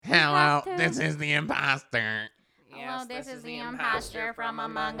Hello, this is the imposter. Hello, this is the imposter from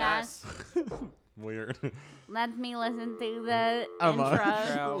Among Us. Weird. Let me listen to the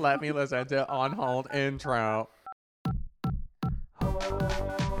intro. Let me listen to On Hold intro.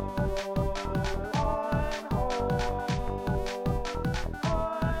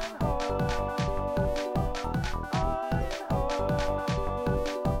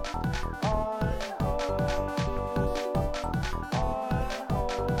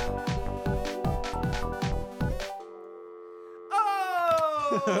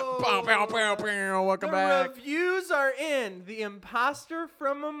 Pow, pow, pow, pow. Welcome back. Reviews are in. The imposter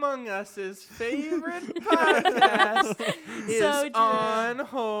from Among Us's favorite podcast is So true. On I was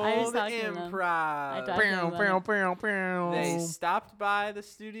Hold talking to them. Improv. Pow, pow, pow, pow. They stopped by the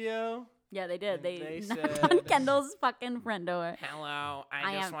studio. Yeah, they did. They knocked on said- Kendall's fucking front door. Hello,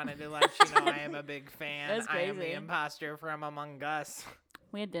 I just am- wanted to let you know I am a big fan. That's I am the crazy. imposter from Among Us.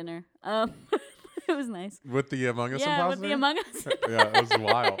 We had dinner. It was nice. With the Among Us Yeah, with imposter? the Among Us. Yeah, it was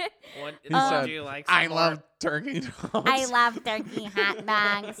wild. What He said, you like? I some love more?" turkey dogs. I love turkey hot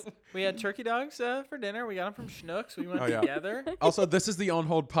dogs. We had turkey dogs for dinner. We got them from Schnucks. We went Oh, yeah. together. Also, this is the On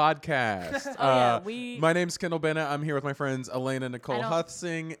Hold podcast. Oh, yeah, we- My name's Kendall Bennett. I'm here with my friends Elena Nicole I don't-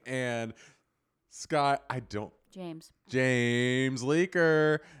 Huthsing and Scott. James. James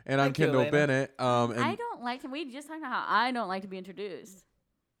Leaker, and I'm Thank you, Kendall Elena. Bennett. And I don't like to. We just talked about how I don't like to be introduced.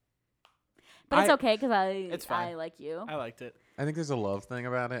 But it's I- okay because It's fine. I like you. I liked it. I think there's a love thing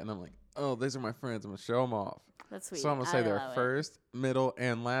about it, and I'm like, oh, these are my friends. I'm gonna show them off. That's sweet. So I'm gonna say I their love it. first, middle,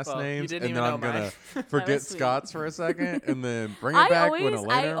 and last Well, you names, didn't and even then know I'm gonna mine. That forget was sweet. Scott's for a second, and then bring it back when Elena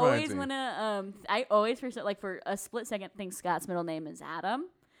I reminds always me. wanna I always for a split second think Scott's middle name is Adam.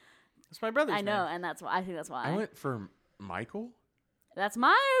 It's my brother's I know, name. and that's why I think that's why. I went for Michael. That's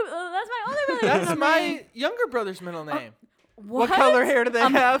my older brother. That's my younger brother's middle name. what? What color hair do they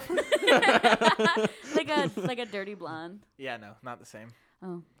have? like a dirty blonde. Yeah, no, not the same.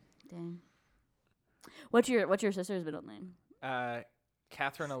 Oh, dang. What's your sister's middle name?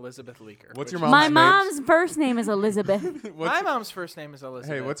 Catherine Elizabeth Leaker. What's which your is- mom's My name? mom's first name is Elizabeth. What's My your- mom's first name is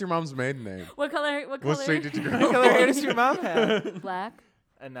Elizabeth. Hey, what's your mom's maiden name? What color? What street did you what grow color hair up does your mom have? Black.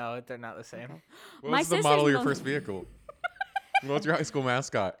 No, they're not the same. What My was the sister's model of your middle- first vehicle? What's your high school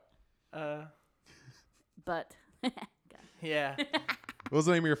mascot? But Yeah. What was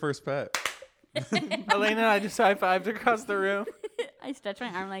the name of your first pet? Elena and I just high-fived across the room. I stretch my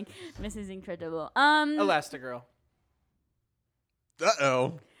arm like Mrs. Incredible. Elastigirl.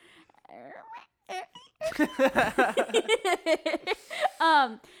 Uh-oh.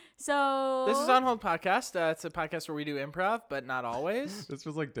 So This is On Hold Podcast. It's a podcast where we do improv, but not always. This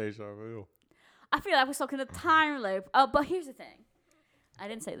was like deja vu. I feel like we're stuck in a time loop. Oh, but here's the thing. I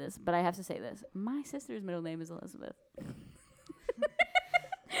didn't say this, but I have to say this. My sister's middle name is Elizabeth.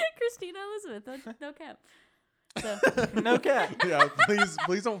 Christina Elizabeth. No cap. So No cat. Yeah,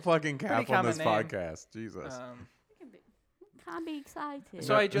 please don't fucking cap on common this name. podcast. Jesus. can't be excited.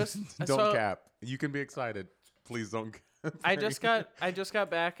 So I just don't so cap. You can be excited. Please don't. I just got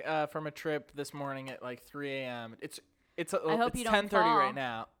back from a trip this morning at like 3 a.m. It's hope you don't 10:30 fall. right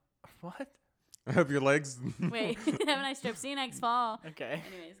now. What? Have your legs. Wait, have a nice trip. See you next fall. Okay.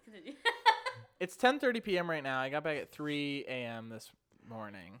 Anyways, continue. It's 10:30 p.m. right now. I got back at 3 a.m. this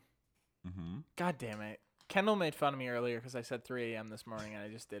morning. Mm-hmm. God damn it. Kendall made fun of me earlier because I said 3 a.m. this morning and I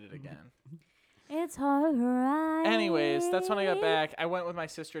just did it again. It's alright. Anyways, that's when I got back. I went with my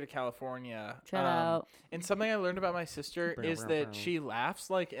sister to California. Shout out. And something I learned about my sister is that she laughs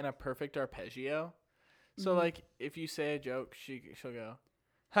like in a perfect arpeggio. So like if you say a joke, she'll go,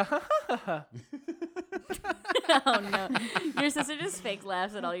 ha ha ha ha. Oh no, your sister just fake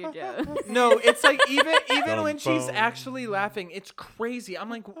laughs at all your jokes. No, it's like even Dum when she's bum. actually laughing, it's crazy. I'm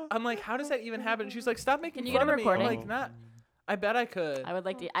like, how does that even happen? And she's like, stop making Can you get fun a of me. I'm recording? like, not. I bet I could. I would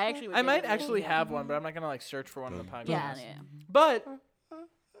like to. I actually. Would I do might that. actually have one, but I'm not gonna like search for one on the podcast. Yeah. But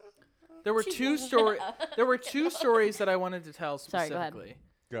there were two stories that I wanted to tell Sorry, go ahead. specifically.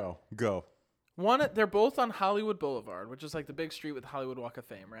 Go. One, they're both on Hollywood Boulevard, which is like the big street with Hollywood Walk of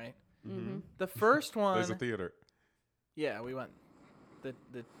Fame, right? Mm-hmm. The first one, There's a theater. yeah, we went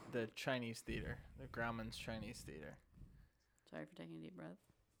the Chinese theater, the Grauman's Chinese theater. Sorry for taking a deep breath.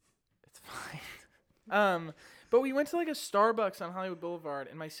 It's fine. But we went to like a Starbucks on Hollywood Boulevard,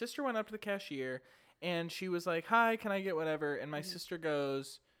 and my sister went up to the cashier, and she was like, "Hi, can I get whatever?" And my sister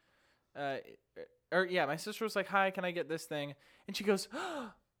goes, my sister was like, "Hi, can I get this thing?" And she goes,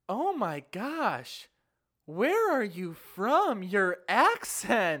 "Oh my gosh, where are you from? Your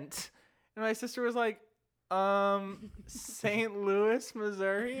accent." And my sister was like, St. Louis,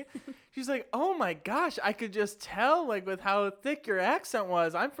 Missouri. She's like, oh my gosh, I could just tell, like, with how thick your accent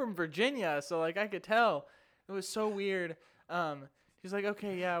was. I'm from Virginia, so, like, I could tell. It was so weird. She's like,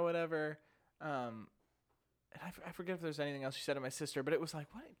 okay, yeah, whatever. And I forget if there's anything else she said to my sister, but it was like,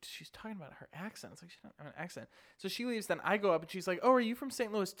 what? She's talking about her accent. It's like, she doesn't have an accent. So she leaves, then I go up, and she's like, oh, are you from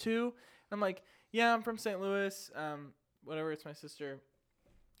St. Louis too? And I'm like, yeah, I'm from St. Louis. Whatever, it's my sister.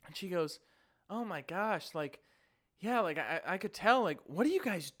 And she goes, oh my gosh, like, yeah, like, I could tell, like, what are you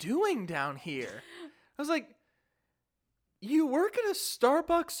guys doing down here? I was like, you work at a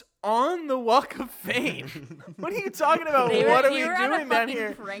Starbucks on the Walk of Fame. What are you talking about? What are we doing down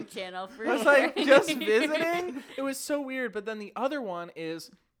here? Prank channel for I was like, just visiting? It was so weird. But then the other one is,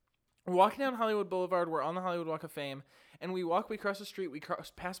 we're walking down Hollywood Boulevard. We're on the Hollywood Walk of Fame. And we cross the street. We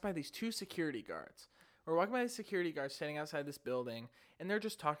pass by these two security guards. We're walking by the security guards standing outside this building. And they're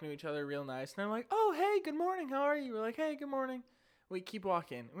just talking to each other real nice. And they're like, oh, hey, good morning. How are you? We're like, hey, good morning. We keep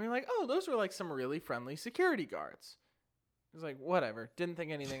walking. And we're like, oh, those were like some really friendly security guards. It was like, whatever. Didn't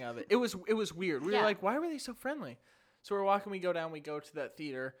think anything of it. It was weird. We were like, why were they so friendly? So we're walking. We go down. We go to that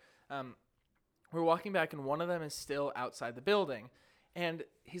theater. We're walking back, and one of them is still outside the building. And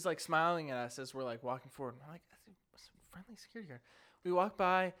he's, like, smiling at us as we're, like, walking forward. And we're like, that's a friendly security guard. We walk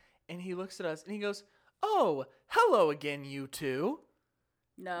by, and he looks at us, and he goes, oh, hello again, you two.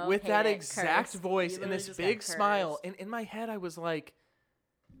 No, with that exact curse. voice and this big smile. And in my head, I was like,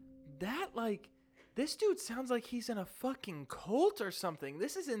 this dude sounds like he's in a fucking cult or something.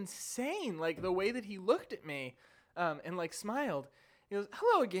 This is insane. Like, the way that he looked at me and, like, smiled. He goes,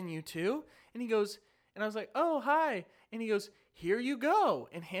 hello again, you two. And he goes, and I was like, oh, hi. And he goes, here you go.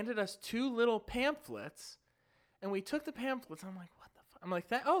 And handed us 2 little pamphlets. And we took the pamphlets. I'm like, what the fuck? I'm like,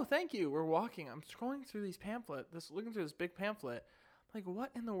 oh, thank you. We're walking. I'm scrolling through these looking through this big pamphlet. Like,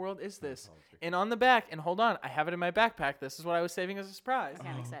 what in the world is this? And on the back, and hold on, I have it in my backpack. This is what I was saving as a surprise. I'm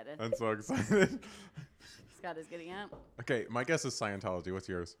kind of excited. I'm so excited. Scott is getting out. Okay, my guess is Scientology. What's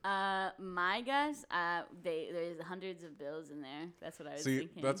yours? My guess, there's hundreds of bills in there. That's what I was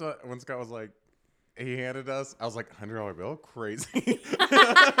thinking. That's what, when Scott was like, he handed us, I was like, $100 bill? Crazy.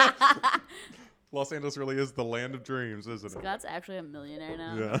 Los Angeles really is the land of dreams, isn't it? Scott's actually a millionaire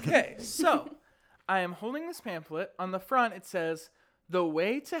now. Yeah. Okay, so I am holding this pamphlet. On the front, it says, The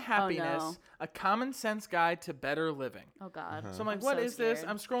Way to Happiness, a common sense guide to better living. Oh, God. So I'm like, I'm what so is this? scared.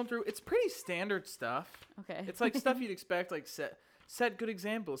 I'm scrolling through. It's pretty standard stuff. Okay. It's like stuff you'd expect, like set good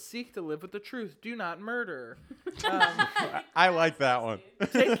examples, seek to live with the truth, do not murder, I like that one.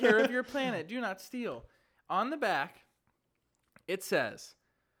 take care of your planet, do not steal. On the back, it says,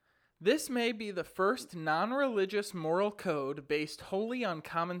 this may be the first non-religious moral code based wholly on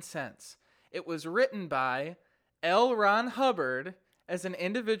common sense. It was written by L. Ron Hubbard as an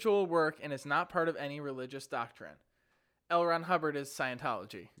individual work and is not part of any religious doctrine. L. Ron Hubbard is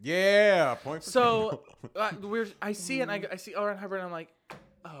Scientology. Yeah, point for So I see it, and I see L. Ron Hubbard, and I'm like,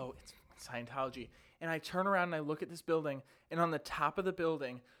 oh, it's Scientology. And I turn around and I look at this building, and on the top of the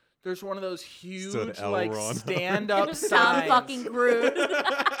building, there's one of those huge, L. like, Ron. stand-up Tom signs. fucking Cruise.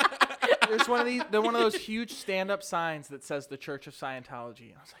 There's one of those huge stand-up signs that says the Church of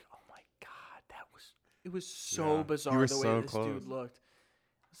Scientology. And I was like, oh my God, it was so Yeah. bizarre You were the way so this close. dude looked.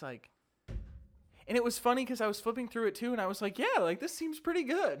 It's like, and it was funny because I was flipping through it too, and I was like, yeah, like, this seems pretty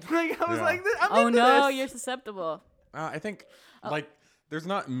good. Like, I was Yeah. like, I'm Oh, into no, this. you're susceptible. I think, like, there's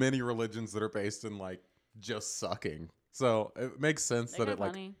not many religions that are based in, like, just sucking. So it makes sense They're that it,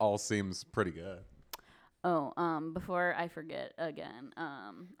 like, funny. all seems pretty good. Oh, before I forget again,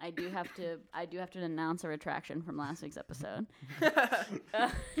 I do have to announce a retraction from last week's episode.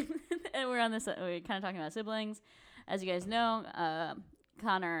 And we're on this. We're kind of talking about siblings, as you guys know.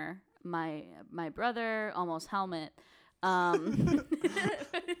 Connor, my brother, almost helmet.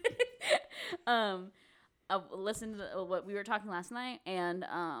 Listened to what we were talking last night, and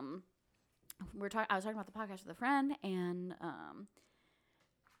I was talking about the podcast with a friend, and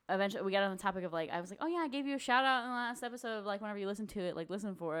eventually we got on the topic of, like, I was like, oh yeah, I gave you a shout out in the last episode of, like, whenever you listen to it, like,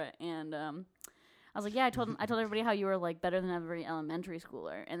 listen for it. And I was like, yeah, I told everybody how you were, like, better than every elementary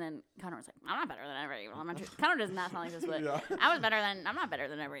schooler. And then Connor was like, I'm not better than every elementary. Connor does not sound like this, but Yeah. I'm not better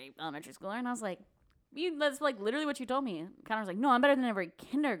than every elementary schooler. And I was like, that's, like, literally what you told me. Connor was like, no, I'm better than every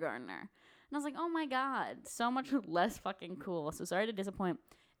kindergartner. And I was like, oh my God, so much less fucking cool. So sorry to disappoint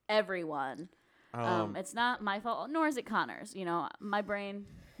everyone. It's not my fault, nor is it Connor's. You know, my brain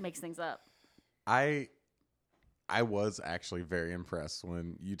makes things up. I was actually very impressed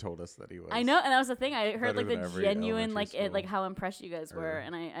when you told us that he was. I know, and that was the thing. I heard, better like, than the every genuine, elementary like school. how impressed you guys were,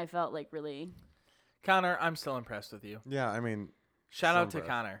 and I felt, like, really. Connor, I'm still impressed with you. Yeah, I mean, Shout So out to impressed.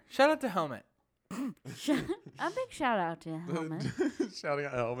 Connor. Shout out to Helmet. A big shout out to Helmet. Shouting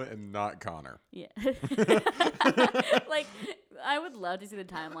out Helmet and not Connor. Yeah. Like, I would love to see the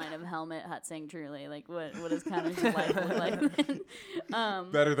timeline of Helmet Hut saying truly. Like, what does Connor's life look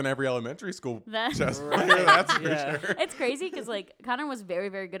like? Better than every elementary school That- chess Right. player, that's for Yeah. sure. It's crazy because, like, Connor was very,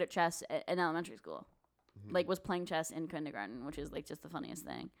 very good at chess in elementary school. Like, was playing chess in kindergarten, which is, like, just the funniest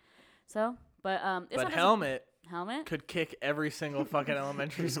thing. So, but it's But not Helmet Helmet? could kick every single fucking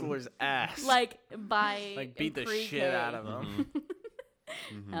elementary schooler's ass. Like, by Like beat the pre-K. shit out of them.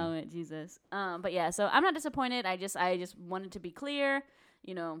 Helmet, Jesus. But yeah, so I'm not disappointed. I just wanted to be clear.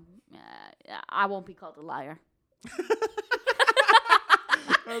 You know, I won't be called a liar.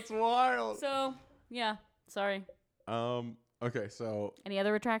 That's wild. So, yeah, sorry. Okay, so Any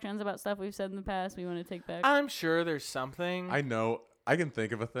other retractions about stuff we've said in the past we want to take back? I'm sure there's something. I know I can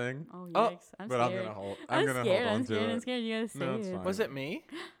think of a thing, Oh, Oh, yikes. I'm but scared. I'm gonna hold. I'm gonna scared. hold on I'm scared. to I'm it. scared. You gotta say No, it's it. fine. Was it me?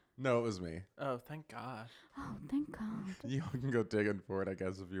 No, it was me. Oh, thank God. Oh, thank God. You can go digging for it, I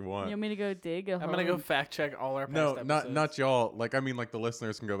guess, if you You want. want me to go dig a I'm gonna go hole? fact check all our past No, episodes. not y'all. Like, I mean, like the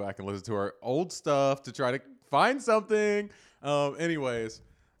listeners can go back and listen to our old stuff to try to find something. Anyways,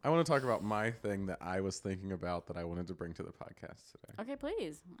 I want to talk about my thing that I was thinking about that I wanted to bring to the podcast today. Okay,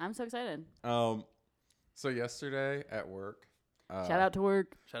 please. I'm so excited. So yesterday at work. Shout out to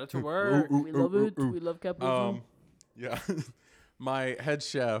work. Shout out to work. We love it. We love capitalism. Yeah. My head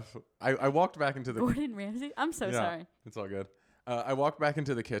chef. I walked back into the. Gordon Ramsay. I'm so Yeah, sorry. It's all good. I walked back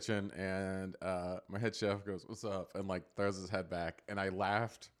into the kitchen and my head chef goes, "What's up?" and like throws his head back, and I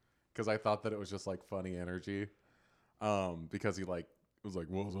laughed because I thought that it was just like funny energy. Because he like was like,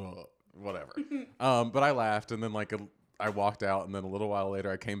 "What's up?" Whatever. But I laughed, and then like I walked out, and then a little while later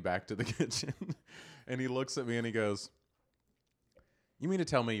I came back to the kitchen, and he looks at me and he goes, "You mean to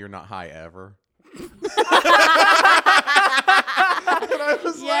tell me you're not high ever?" And I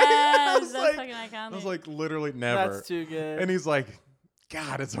was Yes, that's like, fucking iconic. I was like, literally never. That's too good. And he's like,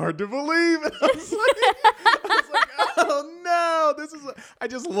 "God, it's hard to believe." And I was like, "Oh no, I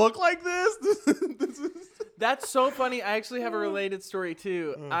just look like this." This is That's so funny. I actually have a related story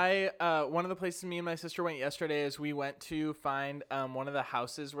too. One of the places me and my sister went yesterday is we went to find one of the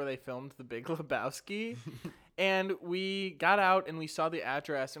houses where they filmed The Big Lebowski. And we got out and we saw the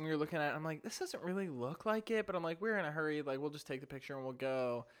address and we were looking at it. I'm like, this doesn't really look like it, but I'm like, we're in a hurry. Like, we'll just take the picture and we'll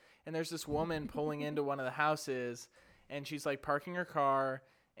go. And there's this woman pulling into one of the houses and she's like parking her car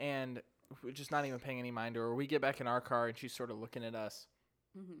and we're just not even paying any mind to her. We get back in our car and she's sort of looking at us.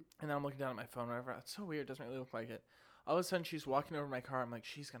 Mm-hmm. And then I'm looking down at my phone, whatever. It's so weird. It doesn't really look like it. All of a sudden, she's walking over my car. I'm like,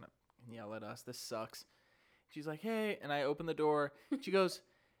 she's going to yell at us. This sucks. She's like, hey. And I open the door. She goes,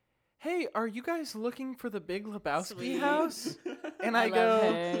 hey, are you guys looking for the Big Lebowski Sweet. house? And I I, love go,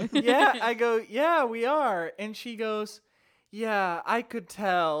 her. yeah. I go, yeah, we are. And she goes, yeah, I could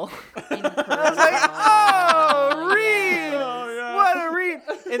tell. I was like, oh, Reed. Oh, yeah. What a Reed.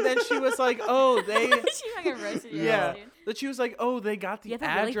 And then she was like, oh, they... She fucking roasted your Yeah. ass, dude. But she was like, oh, they got the You have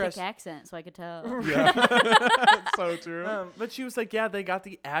that really address. thick accent, so I could tell. Yeah. It's so true. But she was like, yeah, they got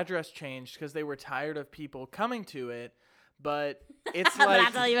the address changed because they were tired of people coming to it. But it's But like,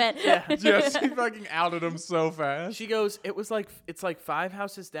 I'll tell you it. yeah. Yeah, she fucking outed him so fast. She goes, it's like 5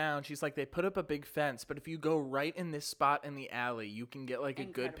 houses down. She's like, they put up a big fence, but if you go right in this spot in the alley, you can get like a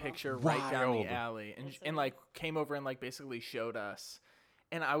good Incredible. picture right down Wild. the alley. And That's so and like came over and like basically showed us.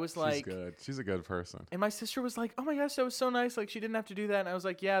 And I was She's like, good. She's a good person. and my sister was like, oh my gosh, that was so nice. Like she didn't have to do that. And I was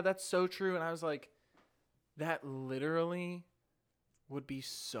like, yeah, that's so true. And I was like, that literally would be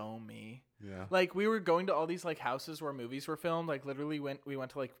so me. Yeah. Like we were going to all these like houses where movies were filmed. Like literally we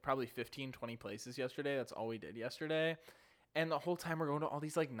went to like probably 15, 20 places yesterday. That's all we did yesterday. And the whole time we're going to all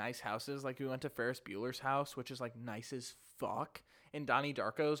these like nice houses. Like we went to Ferris Bueller's house, which is like nice as fuck. And Donnie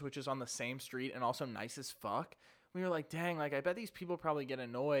Darko's, which is on the same street and also nice as fuck. We were like, dang, like I bet these people probably get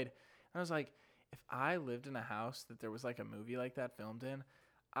annoyed. And I was like, if I lived in a house that there was like a movie like that filmed in,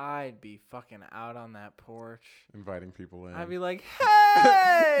 I'd be fucking out on that porch. Inviting people in. I'd be like,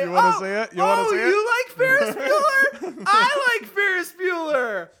 hey! You wanna see it? You wanna see it? you like Ferris Bueller? I like Ferris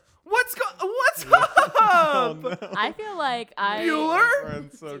Bueller. What's up? Oh, no. I feel like I Bueller?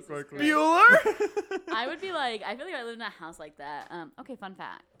 Friends so Jesus quickly. Christ. Bueller? I would be like, I feel like I lived in a house like that. Okay, fun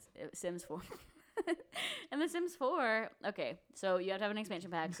fact. Sims 4. And The Sims 4, okay, so you have to have an expansion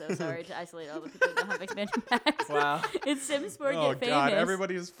pack, so sorry to isolate all the people who don't have expansion packs. Wow. It's Sims 4 Oh Get Famous. God!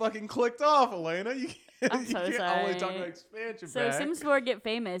 Everybody is fucking clicked off, Elena. You can't, I'm so you can't always talk sorry. about expansion So pack. Sims 4 Get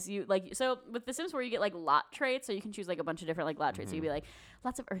Famous, you like, so with The Sims 4 you get like lot traits, so you can choose like a bunch of different like lot traits. So you'd be like,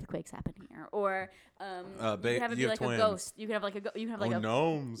 lots of earthquakes happen here, or you can have it be you like have a twins. ghost. You can have like a you can have like oh, a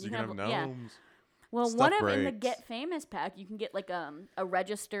gnomes. you You can can have have- yeah. gnomes. Well, Stuff what if in the breaks. Get Famous pack you can get like a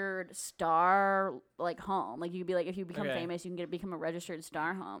registered star like home? Like you could be like if you become Okay. famous, you can become a registered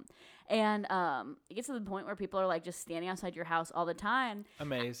star home, and it gets to the point where people are like just standing outside your house all the time.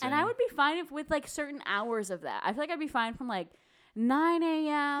 Amazing. And I would be fine if with like certain hours of that. I feel like I'd be fine from like 9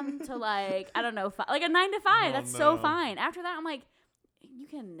 a.m. to like I don't know, like a 9 to 5. Oh, That's so no. fine. After that, I'm like. You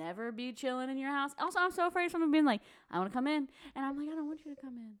can never be chilling in your house. Also, I'm so afraid of someone being like, I want to come in. And I'm like, I don't want you to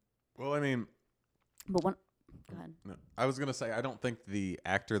come in. Well, I mean, But one, go ahead. no, I was gonna say I don't think the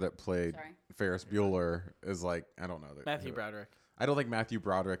actor that played Sorry. Ferris Bueller is like I don't know. Matthew who- Broderick. I don't think Matthew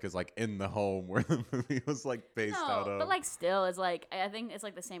Broderick is like in the home where the movie was like based out No, of. but like still, it's like I think it's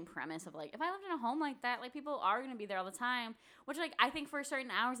like the same premise of like if I lived in a home like that, like people are gonna be there all the time, which like I think for certain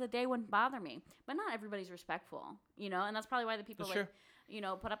hours of the day wouldn't bother me. But not everybody's respectful, you know, and that's probably why the people That's like true. you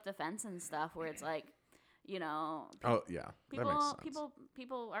know put up the fence and stuff where it's like, you know, oh yeah, that makes sense.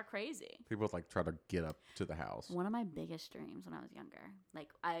 people are crazy. People like try to get up to the house. One of my biggest dreams when I was younger, like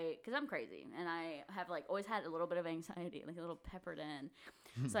because I'm crazy and I have like always had a little bit of anxiety, like a little peppered in.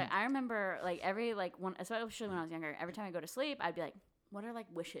 So like, I remember like every like one, especially when I was younger, every time I go to sleep, I'd be like, what are like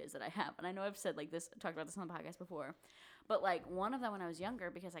wishes that I have? And I know I've said like this, talked about this on the podcast before, but like one of them when I was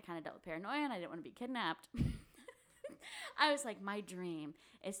younger, because I kind of dealt with paranoia and I didn't want to be kidnapped. I was like, my dream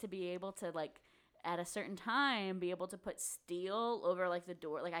is to be able to like at a certain time be able to put steel over like the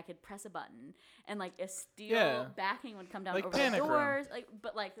door, like I could press a button and like a steel Yeah. backing would come down Like over the Panic Room. doors, like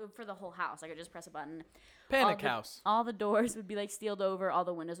but like for the whole house, I could just press a button. Panic the- House. All the doors would be like sealed over, all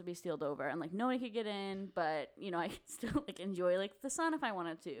the windows would be sealed over, and like nobody could get in, but you know I could still like enjoy like the sun if I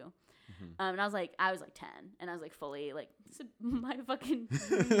wanted to. And I was like 10, and I was like fully like this is my fucking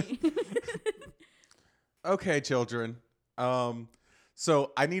dream. Okay, children.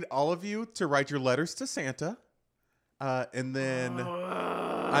 So I need all of you to write your letters to Santa, and then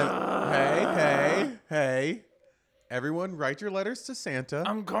hey, everyone, write your letters to Santa,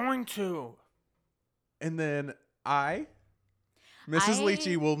 I'm going to. and then Mrs. I-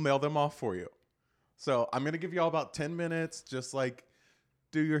 Leachy, will mail them off for you. So I'm gonna give you all about 10 minutes, just like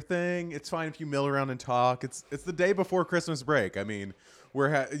do your thing. It's fine if you mill around and talk. It's the day before Christmas break. I mean, you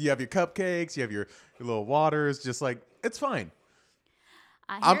have your cupcakes, you have your little waters, just like it's fine.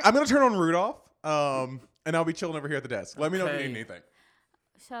 I'm gonna turn on Rudolph, and I'll be chilling over here at the desk. Let me know if you Okay. need anything.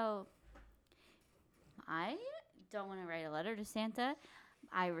 So, I don't want to write a letter to Santa.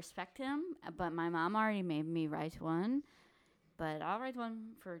 I respect him, but my mom already made me write one. But I'll write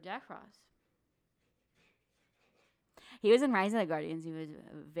one for Jack Frost. He was in Rise of the Guardians. He was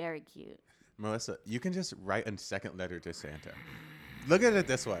very cute. Melissa, you can just write a second letter to Santa. Look at it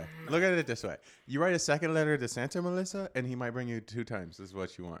this way. You write a second letter to Santa, Melissa, and he might bring you 2 times. This is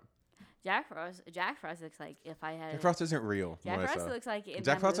what you want. Jack Frost looks like if I had. Jack Frost isn't real, Jack Melissa. Frost looks like in Jack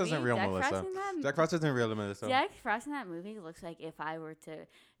that Frost movie. isn't real, Jack Melissa. Frost in that, Jack Frost isn't real, Melissa. Jack Frost in that movie looks like if I were to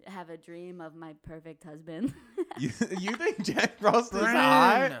have a dream of my perfect husband. You think Jack Frost is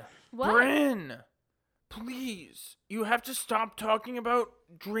hot? Bryn. What? Bryn. Please. You have to stop talking about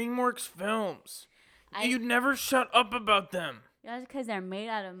DreamWorks films. You'd never shut up about them. That's because they're made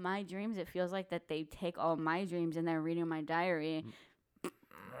out of my dreams. It feels like that they take all my dreams and they're reading my diary.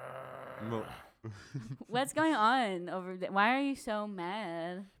 Mel- What's going on over there? Why are you so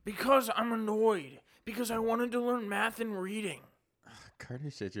mad? Because I'm annoyed. Because I wanted to learn math and reading.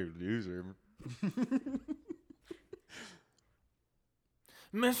 Carter said you're a loser.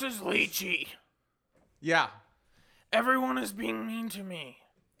 Mrs. Leachy. Yeah. Everyone is being mean to me.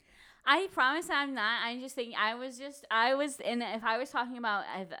 I promise I'm not. I just think I was, and if I was talking about,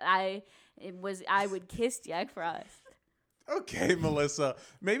 I would kiss Jack Frost. Okay, Melissa.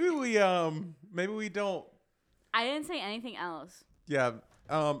 Maybe we don't. I didn't say anything else. Yeah.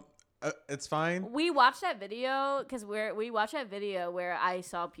 It's fine. We watched that video because we watched that video where I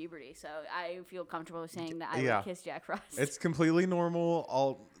saw puberty, so I feel comfortable saying that I Yeah. would kiss Jack Frost. It's completely normal.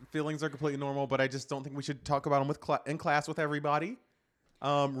 All feelings are completely normal, but I just don't think we should talk about them in class with everybody.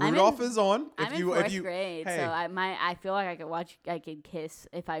 Rudolph is on. I'm in fourth grade, so I feel like I could kiss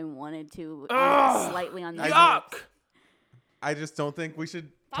if I wanted to, slightly on the Yuck! lips. I just don't think we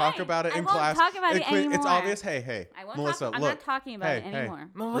should talk Fine. about it I in won't class. talk about it It's anymore. obvious. Hey, I won't Melissa, I'm look. not talking about it anymore.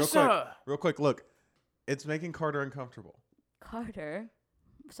 Melissa. Real quick, look. It's making Carter uncomfortable. Carter.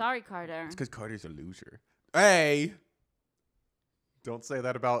 Sorry, Carter. It's because Carter's a loser. Hey. Don't say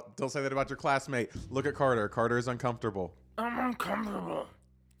that about your classmate. Look at Carter. Carter is uncomfortable. I'm uncomfortable.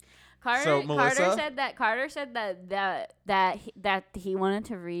 So, Melissa? Carter said that he wanted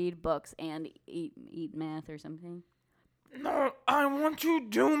to read books and eat math or something. No, I want to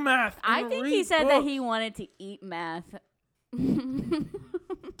do math. I and think read he said that books. he wanted to eat math.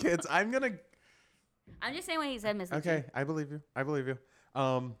 Kids, I'm gonna I'm just saying what he said, Miss Leachy. Okay, I believe you. I believe you.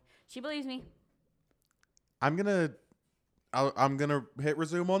 She believes me. I'm gonna hit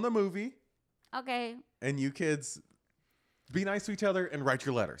resume on the movie, Okay. and you kids be nice to each other and write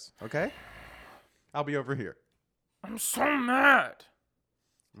your letters. Okay? I'll be over here. I'm so mad.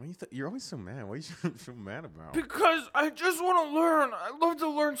 What you you're always so mad. What are you so mad about? Because I just want to learn. I love to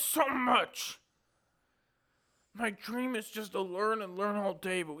learn so much. My dream is just to learn and learn all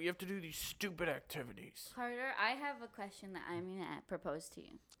day, but we have to do these stupid activities. Carter, I have a question that I'm going to propose to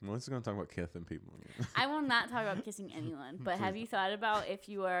you. Melissa's gonna talk about kissing people again. I will not talk about kissing anyone, but have you thought about if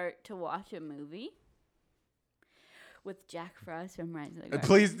you were to watch a movie with Jack Frost from Rise of the Guardians?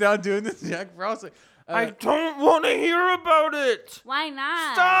 Please don't do this, Jack Frost. I don't want to hear about it. Why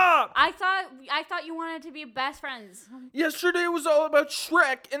not? Stop! I thought you wanted to be best friends. Yesterday was all about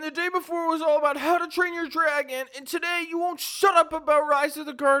Shrek, and the day before was all about How to Train Your Dragon, and today you won't shut up about Rise of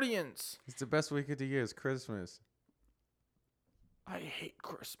the Guardians. It's the best week of the year. It's Christmas. I hate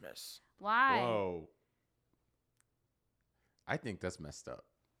Christmas. Why? Whoa. I think that's messed up.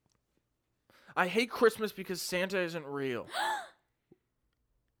 I hate Christmas because Santa isn't real.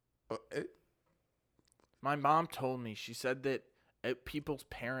 My mom told me. She said that people's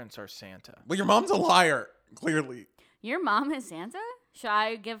parents are Santa. Well, your mom's a liar, clearly. Your mom is Santa? Should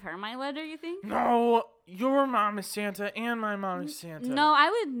I give her my letter, you think? No, your mom is Santa and my mom is Santa. No, I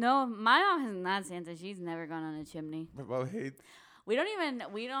would know. My mom is not Santa. She's never gone on a chimney. My mom hates. We don't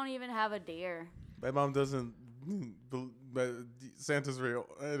even have a deer. My mom doesn't. Santa's real.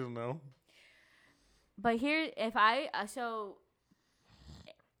 I don't know. But here, if I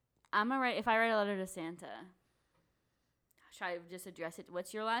if I write a letter to Santa, should I just address it?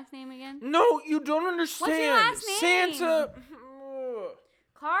 What's your last name again? No, you don't understand. What's your last name? Santa.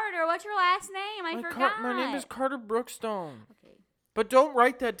 Carter. What's your last name? I forgot. My name is Carter Brookstone. Okay. But don't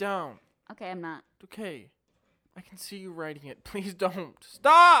write that down. Okay, I'm not. Okay. I can see you writing it. Please don't.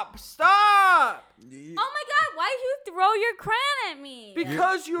 Stop! Stop! Oh my God! Why did you throw your crayon at me?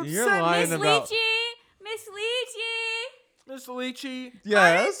 Because you you're upset lying Miss about- Leachy! Miss Leachy! Miss Lychee. Carter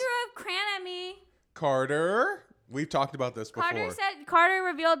Yes. threw a crayon at me. Carter. We've talked about this before. Carter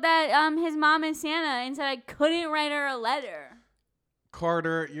revealed that his mom is Santa and said I couldn't write her a letter.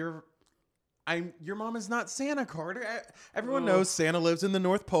 Carter, your mom is not Santa, Carter. Everyone knows Santa lives in the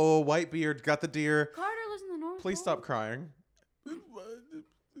North Pole. White beard, got the deer. Carter lives in the North Please Pole. stop crying.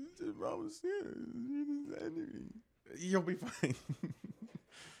 You'll be fine.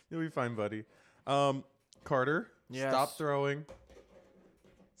 You'll be fine, buddy. Carter, Yes. stop throwing.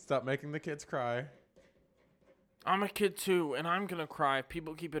 Stop making the kids cry. I'm a kid too, and I'm gonna cry if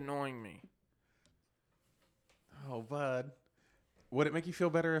people keep annoying me. Oh, bud. Would it make you feel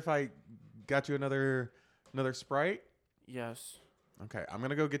better if I got you another Sprite? Yes. Okay, I'm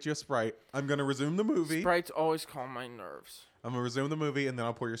gonna go get you a Sprite. I'm gonna resume the movie. Sprites always calm my nerves. I'm gonna resume the movie, and then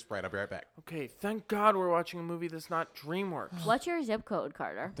I'll pour your Sprite. I'll be right back. Okay, thank God we're watching a movie that's not DreamWorks. What's your zip code,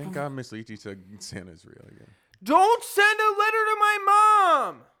 Carter? Thank God Miss Lychee said Santa's real again. Don't send a letter to my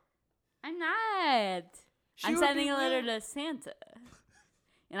mom! I'm not. She I'm would sending be a letter mad. to Santa.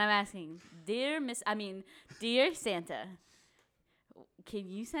 And I'm asking, dear Santa, can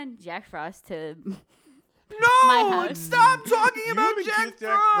you send Jack Frost to my No! house? Stop talking You about wanna Jack kiss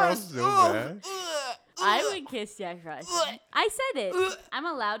Jack Frost Frost! so Ugh, bad? ugh, I ugh. would kiss Jack Frost. I said it. I'm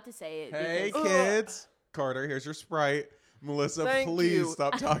allowed to say it. Hey, because kids. Carter, here's your Sprite. Melissa, Thank please you.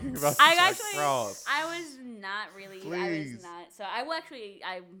 stop talking about I Jack actually, Frost. I was not really. I Please. was not. So I will actually.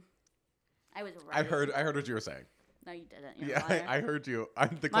 I was right. I heard what you were saying. No, you didn't. You're Yeah, a liar. I heard you. The My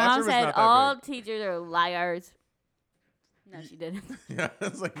mom classroom is said not all that teachers are liars. No, she didn't. big. Yeah,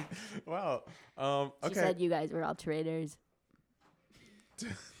 it's like, wow. Okay. She said you guys were all traitors.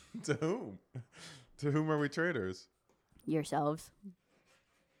 To whom? To whom are we traitors? Yourselves.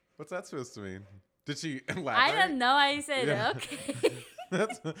 What's that supposed to mean? Did she elaborate? I don't know. I said Yeah. okay.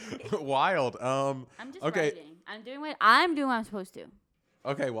 That's wild. I'm just Okay. writing. I'm doing what I'm supposed to.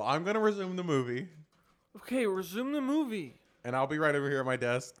 Okay, well, I'm going to resume the movie, Okay, resume the movie. and I'll be right over here at my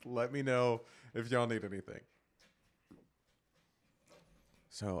desk. Let me know if y'all need anything.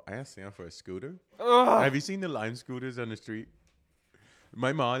 So, I asked Sam for a scooter. Ugh. Have you seen the Lime scooters on the street?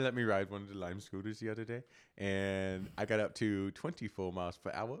 My mom let me ride one of the Lime scooters the other day, and I got up to 24 miles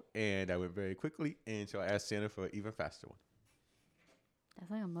per hour, and I went very quickly, and so I asked Santa for an even faster one. That's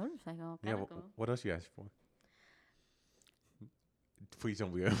like a motorcycle. Yeah, Kinda cool. what else you asked for? Please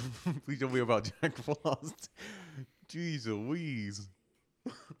don't be, please don't be about Jack Frost. Jeez Louise.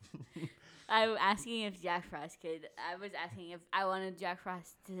 I was asking if Jack Frost could. I was asking if I wanted Jack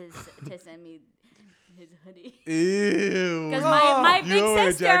Frost to send me his hoodie. Ew. Because my You big don't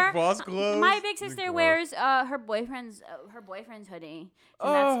wear sister, Jack Frost clothes? my big sister Gross. wears her boyfriend's hoodie. So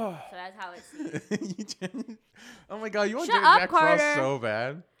Oh. that's how it's. Oh my god, you want Shut up, Jack Carter. Frost so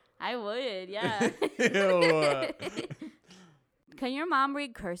bad? I would, yeah. Ew. Can your mom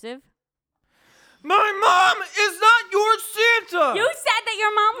read cursive? My mom is not your Santa. You said that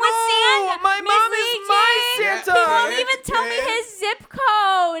your mom was No, Santa. my Miss mom is Leachy. my Santa. He won't Kids, even tell me kids. his zip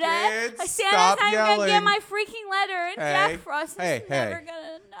code. Kids, Santa's stop not even gonna get yelling. my freaking letter, and Hey, Jack Frost is hey, never hey,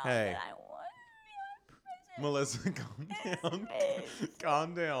 gonna know hey. that I want Melissa, calm down.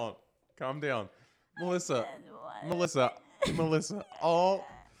 Calm down. Calm down. Melissa, Melissa, all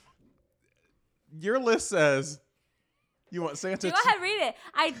your list says you want Santa Go ahead, read it.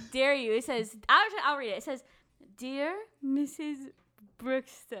 I dare you. It says, I'll read it. It says, "Dear Mrs.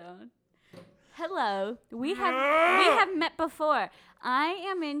 Brookstone, hello. We have met before. I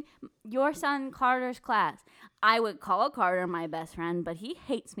am in your son Carter's class. I would call Carter my best friend, but he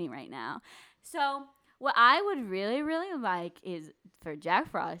hates me right now. So what I would really, really like is for Jack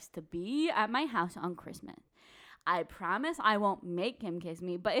Frost to be at my house on Christmas. I promise I won't make him kiss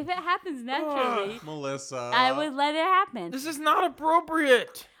me, but if it happens naturally, Melissa. I would let it happen. This is not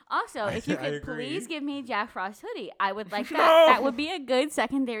appropriate. Also, if you I could agree. please give me Jack Frost hoodie, I would like that. No. That would be a good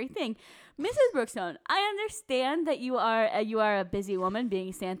secondary thing. Mrs. Brookstone, I understand that you are a busy woman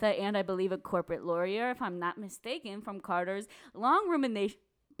being Santa and I believe a corporate lawyer, if I'm not mistaken, from Carter's long ruminations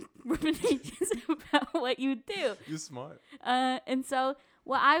about what you do. You're smart. And so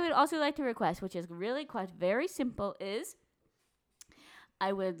what I would also like to request, which is really quite very simple, is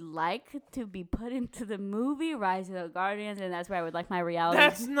I would like to be put into the movie Rise of the Guardians, and that's where I would like my reality.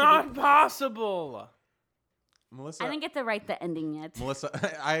 That's to be. not possible. Melissa. I didn't get to write the ending yet. Melissa,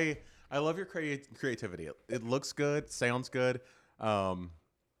 I love your creativity. It looks good, sounds good.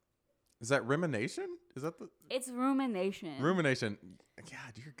 Is that rumination? Is that the It's rumination. rumination?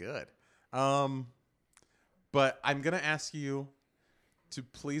 God, you're good. But I'm gonna ask you to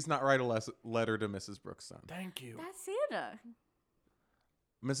please not write a letter to Mrs. Brookstone. Thank you. That's Santa.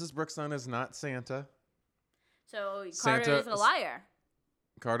 Mrs. Brookstone is not Santa. So Santa- Carter is a liar.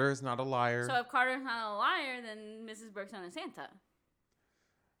 Carter is not a liar. So if Carter's not a liar, then Mrs. Brookstone is Santa.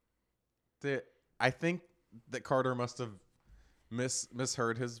 I think that Carter must have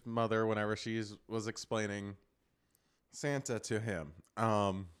misheard his mother whenever she was explaining Santa to him.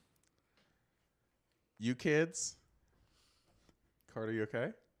 You kids? Carter, you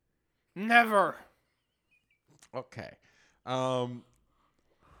okay? Never. Okay.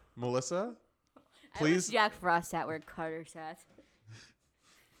 Melissa? I wish Please. Jack Frost sat where Carter sat.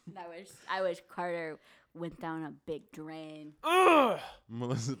 I wish Carter went down a big drain. Ugh.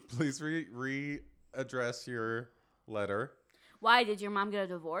 Melissa, please readdress your letter. Why, did your mom get a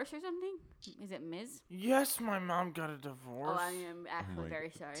divorce or something? Is it Ms.? Yes, my mom got a divorce. Oh, I am actually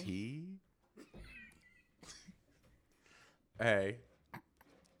very sorry. T? Hey.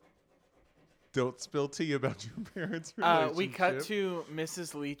 Don't spill tea about your parents' relationship. We cut to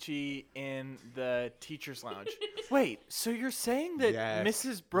Mrs. Leachy in the teacher's lounge. Wait, so you're saying that Yes.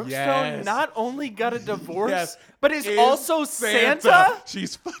 Mrs. Brookstone Yes. not only got a divorce, Yes. but is also Santa?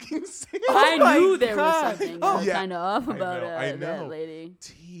 She's fucking Santa. I my knew there was God. something Oh, yeah. kind of off I about know, I know. that lady.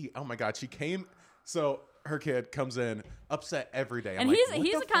 T. Oh my God, she came. So her kid comes in upset every day. I'm And like, he's what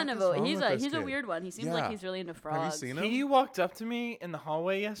he's the a kind fuck of is a wrong he's with a this he's a kid? weird one. He seems Yeah. like he's really into frogs. Have you seen him? He walked up to me in the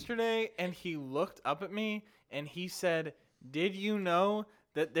hallway yesterday, and he looked up at me, and he said, "Did you know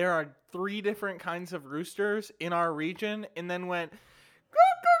that there are 3 different kinds of roosters in our region?" And then went,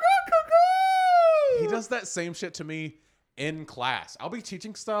 He does that same shit to me in class. I'll be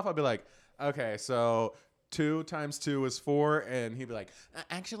teaching stuff. I'll be like, okay, so 2 times 2 is 4. And he'd be like,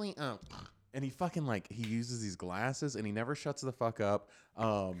 actually, and he fucking he uses these glasses and he never shuts the fuck up.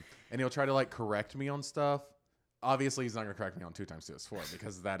 And he'll try to correct me on stuff. Obviously, he's not going to correct me on 2 times 2 is 4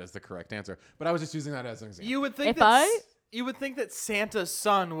 because that is the correct answer. But I was just using that as an example. You would think you would think that Santa's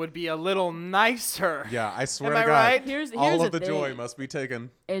son would be a little nicer. Yeah, I swear Am to I God, right? Here's all of the the joy thing. must be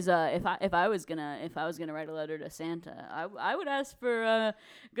taken. Is if I was gonna write a letter to Santa, I would ask for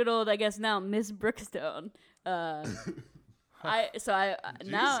good old, I guess now, Miss Brookstone. Now Jesus.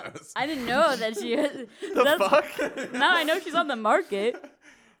 I didn't know that she The fuck? now I know she's on the market.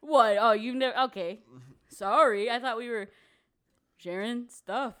 What? Oh, you never? Okay, sorry. I thought we were sharing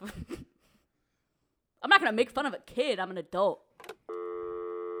stuff. I'm not gonna make fun of a kid. I'm an adult.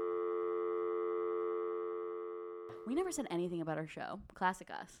 We never said anything about our show. Classic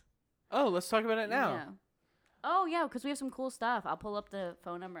us. Oh, let's talk about it now. Oh yeah, because we have some cool stuff. I'll pull up the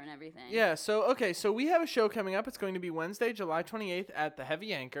phone number and everything. Yeah, so we have a show coming up. It's going to be Wednesday, July 28th at the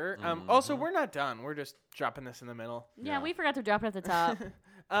Heavy Anchor. Also, we're not done. We're just dropping this in the middle. Yeah, Yeah. we forgot to drop it at the top.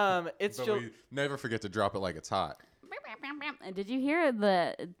 It's But Ju- we never forget to drop it like it's hot. And did you hear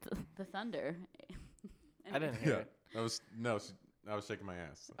the thunder? I didn't hear Yeah. it. I was shaking my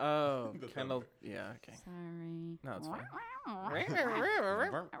ass. Oh, The Kendall. thunder. Yeah, okay. Sorry. No, it's fine. fine.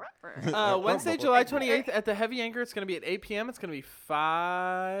 Wednesday, July 28th at the Heavy Anchor. It's going to be at 8 p.m. It's going to be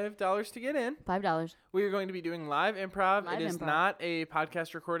 $5 to get in. $5. We are going to be doing live improv. Live It is improv. not a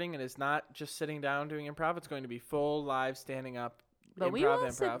podcast recording. It is not just sitting down doing improv. It's going to be full live standing up But improv. we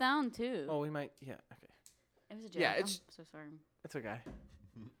will sit down too. Oh, we might. Yeah, okay. It was a joke. yeah, I'm it's- so sorry. It's okay.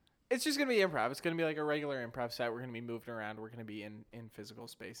 It's just going to be improv. It's going to be like a regular improv set. We're going to be moving around. We're going to be in physical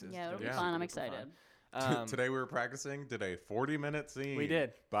spaces. Yeah, it'll be Yeah. fun. I'm Super excited. fun. Today we were practicing. Did a 40-minute scene. We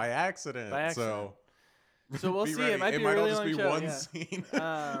did. by accident. By accident. So we'll be see. ready. It might be a all really just long be show, one yeah. scene.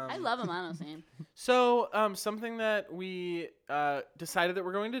 I love a mono scene. So, something that we decided that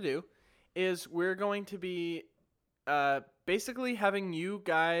we're going to do is we're going to be basically having you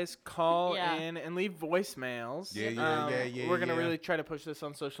guys call Yeah. in and leave voicemails. Yeah, We're going to yeah. really try to push this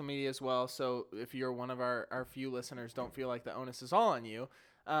on social media as well. So if you're one of our few listeners, don't feel like the onus is all on you.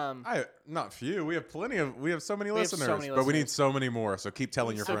 Not few. We have we have so many We have so listeners, many but we need listeners. so many more. So keep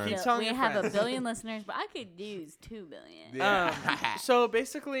telling your So keep friends. telling we your have friends. 1 billion listeners, but I could use 2 billion. Yeah. So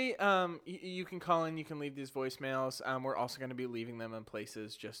basically, you can call in, you can leave these voicemails. We're also going to be leaving them in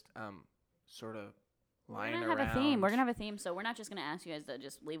places just sort of We're lying gonna around. have a theme. We're gonna have a theme, so we're not just gonna ask you guys to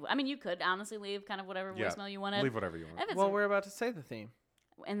just leave. I mean, you could honestly leave kind of whatever Yeah. voicemail you wanted. Leave whatever you want. If it's Well, we're about to say the theme.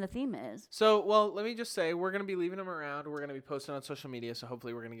 and the theme is So, well, let me just say, we're going to be leaving them around. We're going to be posting on social media, so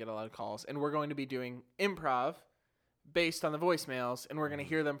hopefully we're going to get a lot of calls. And we're going to be doing improv based on the voicemails, and we're going to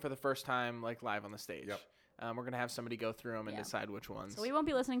hear them for the first time, like, live on the stage. Yep. We're going to have somebody go through them and Yeah. decide which ones. so we won't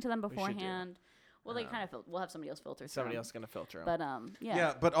be listening to them should do. beforehand. Well, they kind of we'll have somebody else filter. through Somebody them. else is going to filter them. But yeah.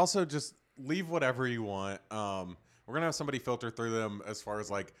 Yeah, but also just leave whatever you want. We're gonna have somebody filter through them as far as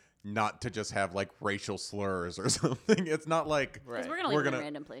like not to just have like racial slurs or something. It's not like Right. Because we're gonna leave We're them in gonna-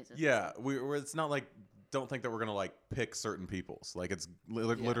 random places. yeah, it's not like don't think that we're gonna like pick certain people's. Like it's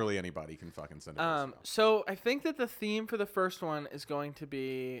literally anybody can fucking send it. So I think that the theme for the first one is going to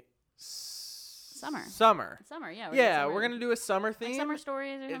be Summer. Summer. Summer. Yeah. Yeah, we're going to do a summer theme. like summer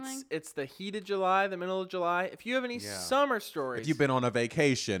stories or something. It's the heat of July, the middle of July. If you have any Yeah. summer stories, If you've been on a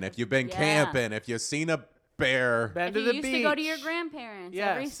vacation, if you've been Yeah. camping, if you've seen a bear, been If to you the used beach, to go to your grandparents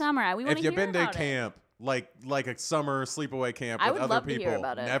every Yes. summer, we want if to you've hear been to about it. camp, like a summer sleepaway camp I with would other love to hear people,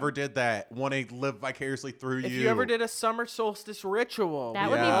 about it. never did that. Want to live vicariously through if you. you ever did a summer solstice ritual, That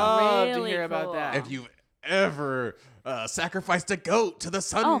we'd would be love really to hear about cool. that. If you've ever sacrificed a goat to the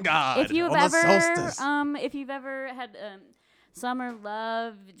sun Oh, god if you've on ever, the solstice. if you've ever had summer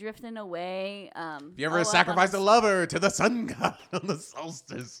love drifting away, If you ever sacrificed a lover to the sun god on the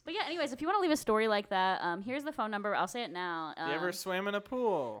solstice. But yeah, anyways, if you want to leave a story like that, here's the phone number. I'll say it now. you ever swam in a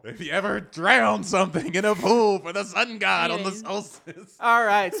pool? If you ever drowned something in a pool for the sun god on the Anyways. solstice. All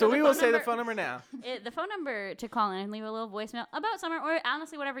right, so the we will phone say the number- phone number now. The phone number to call in and leave a little voicemail about summer or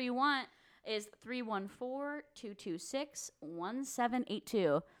honestly whatever you want is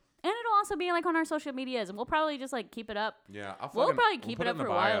 314-226-1782. And it'll also be like on our social medias, and we'll probably just like keep it up. Yeah, We'll probably keep put it up in the for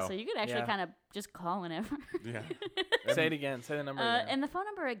a while, bio. so you could actually Yeah. kind of just call whenever. Yeah. Say it again. Say the number again. And the phone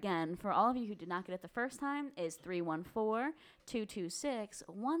number again, for all of you who did not get it the first time, is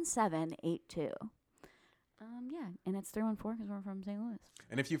 314-226-1782. Yeah, and it's 314 because we're from St. Louis.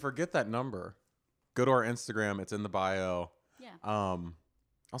 And if you forget that number, go to our Instagram. It's in the bio. Yeah.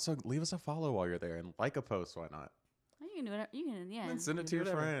 Also, leave us a follow while you're there and like a post. Why not? Oh, you can do it. You can, yeah. And then send it to do your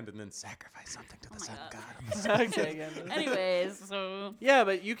whatever. friend and then sacrifice something to the Oh my sun God. god. on the solstice. Okay, again. Anyways, so Yeah,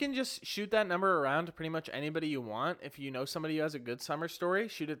 but you can just shoot that number around to pretty much anybody you want. If you know somebody who has a good summer story,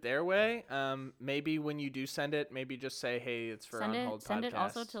 shoot it their way. Maybe when you do send it, maybe just say, "Hey, it's for send On it. Hold Send it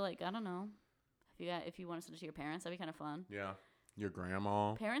also Podcast." to like I don't know. If you want to send it to your parents, that'd be kind of fun. Yeah. Your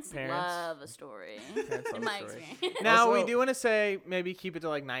grandma. Parents Parents. love a story. Parents love in a my story. experience. Now Also- we do want to say maybe keep it to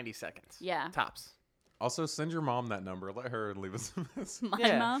like 90 seconds. Yeah. Tops. Also, send your mom that number. Let her leave us a message. My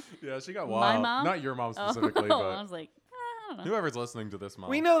Yeah. mom. Yeah, she got My wild. mom? Not your mom Oh, specifically, I but was like, I don't know. whoever's listening to this mom.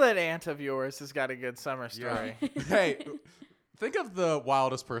 We know that aunt of yours has got a good summer story. Yeah. Hey, think of the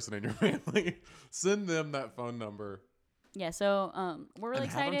wildest person in your family. Send them that phone number. Yeah. So we're really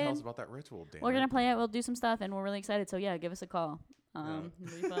and have them excited. tell us about that ritual. Damn We're it. gonna play it. We'll do some stuff, and we're really excited. So yeah, give us a call. It'll be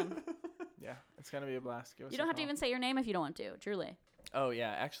fun. Yeah, it's gonna be a blast. Give us You a don't have to call. even say your name if you don't want to. Truly. Oh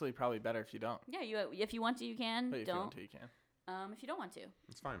yeah, actually probably better if you don't. Yeah. If you want to, you can. But if you don't. want to, you can. If you don't want to.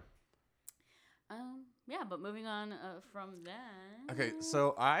 It's fine. Yeah, but moving on from that. Okay,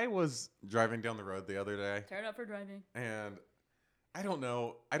 so I was driving down the road the other day, Turn up for driving. and I don't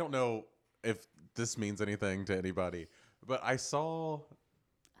know if this means anything to anybody, but I saw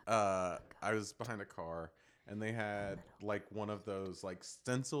I was behind a car and they had like one of those like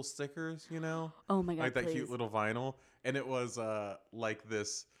stencil stickers, you know? Oh my god, Like that please. cute little vinyl, and it was like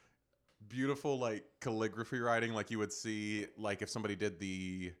this beautiful like calligraphy writing like you would see like if somebody did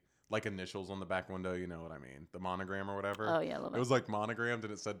the like initials on the back window, you know what I mean, the monogram or whatever. Oh yeah, I love It was like monogrammed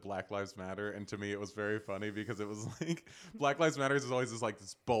and it said Black Lives Matter, and to me it was very funny because it was like Black Lives Matter is always this like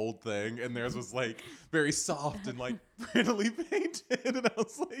this bold thing, and theirs was like very soft and like prettily painted, and I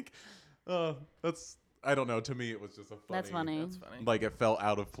was like, that's, I don't know, to me it was just a funny. That's funny. That's funny. Like it felt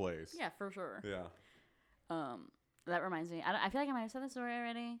out of place. Yeah, for sure. Yeah. That reminds me. I feel like I might have said this story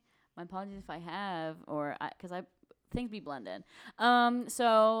already. My apologies if I have, or because things be blended.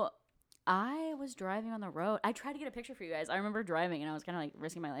 So I was driving on the road. I tried to get a picture for you guys. I remember driving and I was kind of like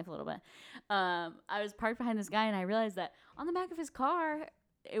risking my life a little bit. I was parked behind this guy and I realized that on the back of his car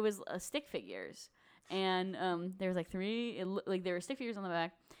it was stick figures, and there was like three. Like there were stick figures on the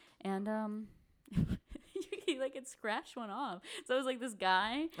back, and he like had scratched one off. So it was like this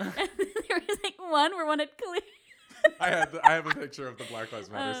guy, and there was like one where one had clear. I have a picture of the Black Lives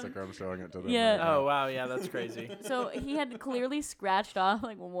Matter sticker. I'm showing it to them. Yeah. right now. Oh wow, yeah, that's crazy. So he had clearly scratched off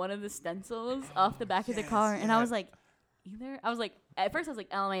like one of the stencils off the back of the car, and I was like, at first I was like,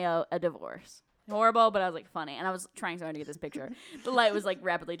 LMAO, a divorce. Horrible, but I was like, funny, and I was trying so hard to get this picture. The light was like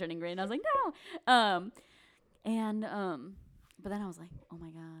rapidly turning green, and I was like, no. But then I was like, oh my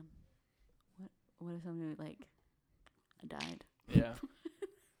god, what if somebody like died? Yeah.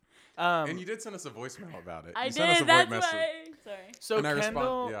 And you did send us a voicemail about it. I You sent us did. a That's voice message. why. Sorry. So And I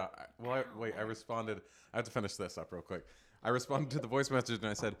Kendall, I responded. I have to finish this up real quick. I responded to the voice message and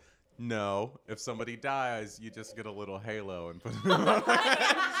I said, "No, if somebody dies, you just get a little halo and put it on." And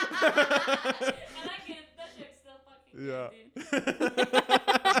I get that shit's still fucking Yeah.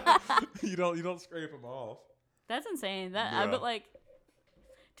 good, dude. you don't scrape them off. That's insane. Yeah. But like,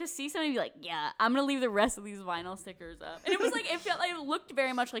 to see somebody be like, yeah, I'm gonna leave the rest of these vinyl stickers up, and it was like it looked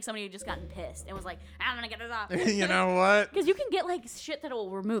very much like somebody had just gotten pissed and was like, I'm gonna get this off. You know what? Because you can get like shit that will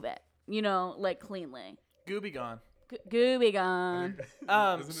remove it, you know, like cleanly. Gooby gone. Gooby gone.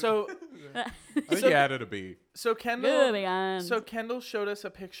 So I think you added a B. so Kendall. Gooby gone. So Kendall showed us a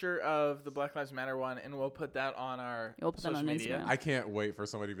picture of the Black Lives Matter one, and we'll put that on our We'll put that social on media. Instagram. I can't wait for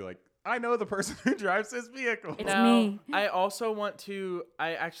somebody to be like, I know the person who drives this vehicle. It's Now, me. I also want to.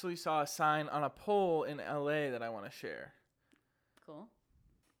 I actually saw a sign on a pole in LA that I want to share. Cool.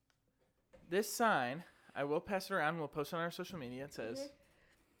 This sign, I will pass it around. We'll post it on our social media. It says,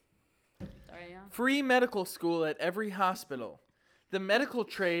 Sorry, yeah. "Free medical school at every hospital. The medical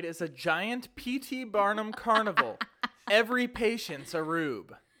trade is a giant P.T. Barnum carnival. Every patient's a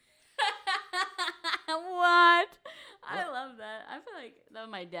rube." What? I love that. I feel like that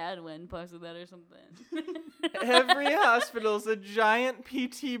my dad when posted that or something. Every hospital's a giant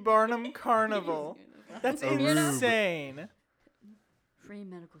P.T. Barnum carnival. That's A rube. insane. Free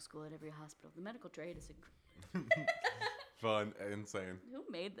medical school at every hospital. The medical trade is Fun, insane. Who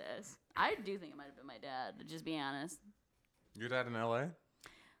made this? I do think it might have been my dad, to just be honest. Your dad in LA?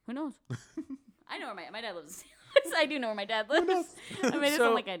 Who knows? I know where my dad lives. I do know where my dad lives. I made it So-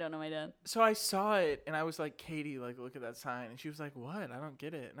 sound like I don't know my dad. So I saw it and I was like, Katie, like, look at that sign. And she was like, what? I don't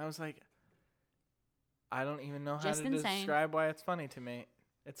get it. And I was like, I don't even know how Just to insane. describe why it's funny to me.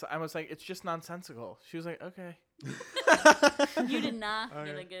 I was like, it's just nonsensical. She was like, okay. You did not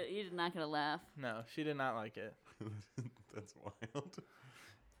Okay. you did not get a laugh. No, she did not like it. That's wild.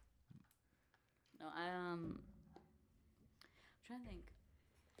 No, I'm trying to think.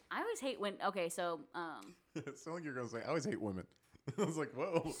 I always hate when It sounded like you're gonna say, I always hate women. I was like,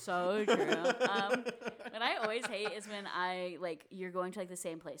 whoa. so true. What I always hate is when you're going to like the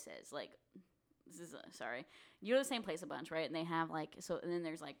same places. Like this is sorry, you go to the same place a bunch, right? And they have like and then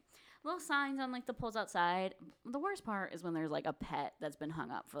there's like little signs on like the poles outside. The worst part is when there's like a pet that's been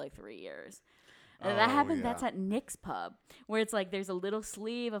hung up for like 3 years. And that Oh, happened. yeah. That's at Nick's Pub, where it's like there's a little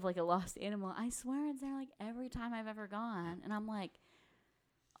sleeve of like a lost animal. I swear it's there like every time I've ever gone, and I'm like,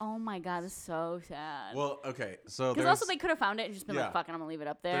 oh my god, it's so sad. Well, okay, so Because also they could have found it and just been Yeah. like, fuck it, I'm gonna leave it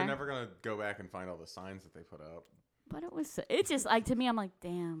up there. they're never gonna go back and find all the signs that they put up. But it's just like, to me, I'm like,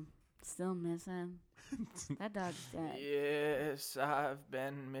 damn, still missing. That dog's dead. Yes, I've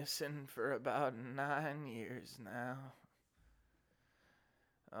been missing for about 9 years now.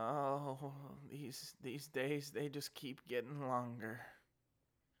 Oh, these days they just keep getting longer.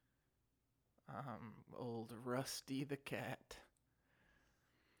 Old Rusty the cat.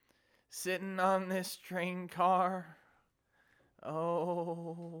 sitting on this train car.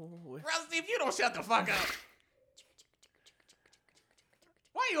 Oh, Rusty, if you don't shut the fuck up.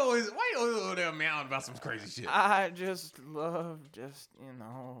 Why you always over there meowing about some crazy shit? I just love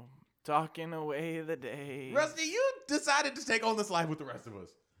talking away the day. Rusty, you decided to take on this life with the rest of us.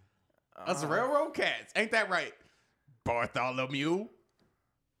 Us railroad cats. Ain't that right? Bartholomew?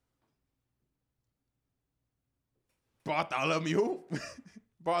 Bartholomew?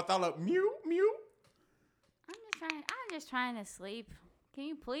 Bartholomew? Mew? I'm just trying to sleep. Can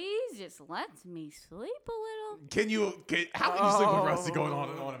you please just let me sleep a little? How can you sleep with Rusty going on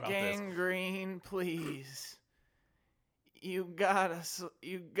and on about this? Gangrene, please. You gotta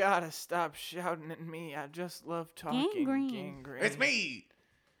stop shouting at me. I just love talking. Gangrene. It's me.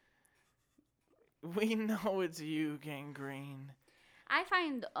 We know it's you, Gangrene. I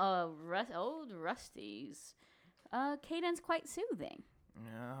find old Rusty's cadence quite soothing.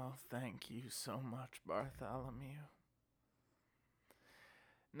 Oh, thank you so much, Bartholomew.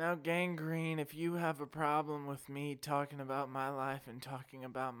 Now, Gangrene, if you have a problem with me talking about my life and talking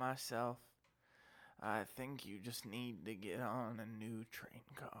about myself, I think you just need to get on a new train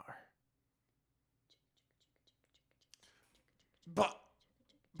car.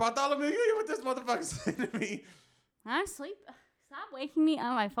 Bartholomew, you hear what this motherfucker said to me? I'm asleep. Stop waking me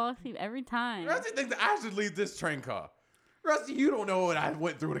up. I fall asleep every time. Rusty thinks that I should leave this train car. Rusty, you don't know what I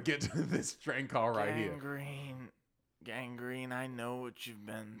went through to get to this train car right here. Gangrene, I know what you've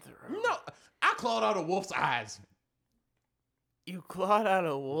been through. No, I clawed out a wolf's eyes. You clawed out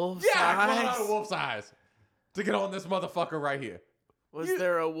a wolf's eyes? Yeah, I clawed out a wolf's eyes to get on this motherfucker right here. Was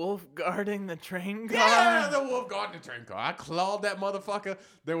there a wolf guarding the train car? Yeah, the wolf guarding the train car. I clawed that motherfucker.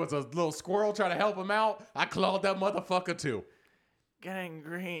 There was a little squirrel trying to help him out. I clawed that motherfucker too.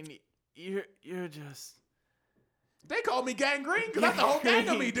 Gangrene, you're just... They call me Gangrene because that's the whole gang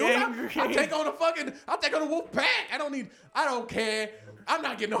of me, dude. I take on a wolf pack. I don't care. I'm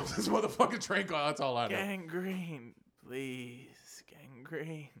not getting off this motherfucking train car. That's all I know. Gangrene, please,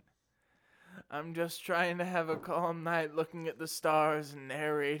 Gangrene. I'm just trying to have a calm night looking at the stars and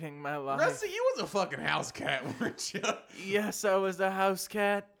narrating my life. Rusty, you was a fucking house cat, weren't you? Yes, I was a house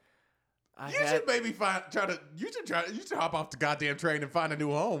cat. You should hop off the goddamn train and find a new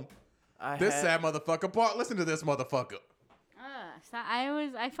home. Sad motherfucker. Bart, listen to this motherfucker.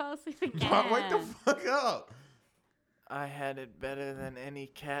 I fell asleep again. Bart, wake the fuck up. I had it better than any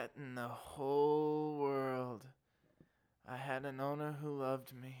cat in the whole world. I had an owner who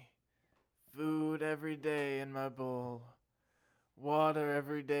loved me. Food every day in my bowl. Water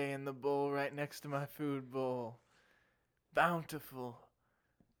every day in the bowl right next to my food bowl. Bountiful,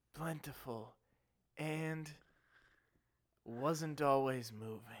 plentiful, and wasn't always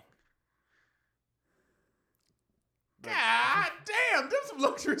moving. God damn, them some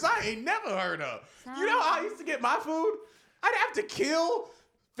luxuries I ain't never heard of. You know how I used to get my food? I'd have to kill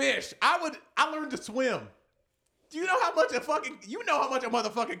fish. I learned to swim. Do you know how much a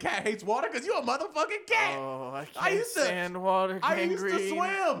motherfucking cat hates water? Because you a motherfucking cat. Oh, I can't stand water, Gangrene. I used to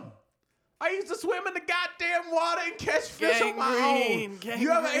swim. I used to swim in the goddamn water and catch fish on my own. Gangrene. You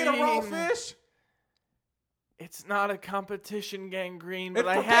ever ate a raw fish? It's not a competition, Gangrene, If but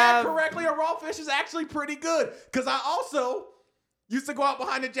I prepared have... correctly, a raw fish is actually pretty good. Because I also used to go out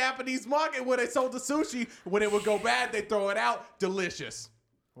behind the Japanese market where they sold the sushi. When it would go bad, they throw it out. Delicious.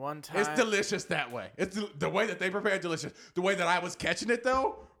 One time... It's delicious that way. It's the way that they prepare it delicious. The way that I was catching it,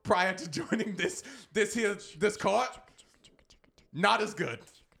 though, prior to joining this cart, not as good.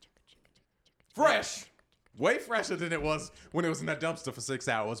 Fresh. Way fresher than it was when it was in that dumpster for 6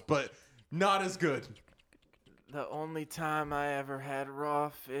 hours, but not as good. The only time I ever had raw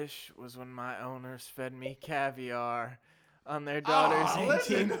fish was when my owners fed me caviar on their daughter's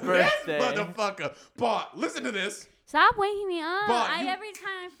 18th birthday. This motherfucker. Bart, listen to this. Stop waking me up. Bart, every time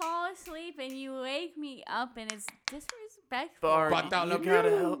I fall asleep and you wake me up and it's disrespectful. Bart, you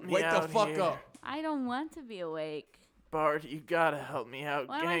gotta help me Wake out the fuck here. up. I don't want to be awake. Bart, you gotta help me out.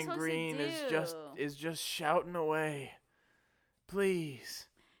 What am I supposed to Gangrene do? is just shouting away. Please.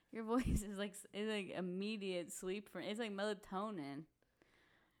 Your voice is like immediate sleep for it's like melatonin.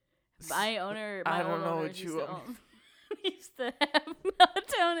 My don't know what you used to have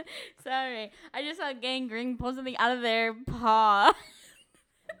melatonin. Sorry, I just saw Gangrene pull something out of their paw.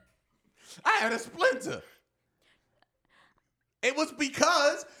 I had a splinter. It was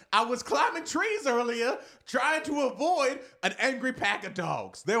because I was climbing trees earlier trying to avoid an angry pack of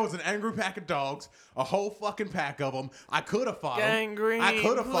dogs. There was an angry pack of dogs, a whole fucking pack of them. I could have fought them. Gangrene, I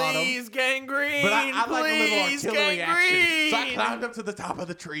could have fought them. please, gangrene, But I like a little please, artillery action. So I gangrene. climbed up to the top of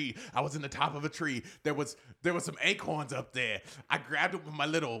the tree. I was in the top of a tree. There was some acorns up there. I grabbed it with my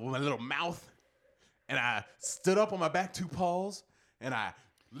little mouth, and I stood up on my back 2 paws, and I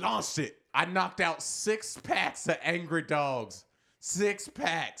launched it. I knocked out 6 packs of angry dogs. 6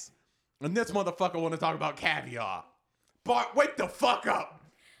 packs. And this motherfucker want to talk about caviar. Bart, wake the fuck up.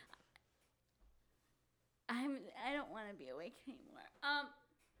 I don't want to be awake anymore.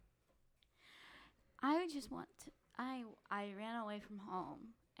 I just want to. I ran away from home,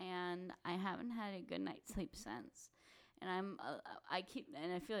 and I haven't had a good night's sleep since. And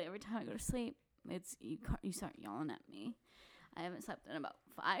I feel like every time I go to sleep, you start yelling at me. I haven't slept in about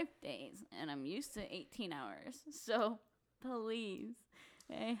 5 days, and I'm used to 18 hours. So please,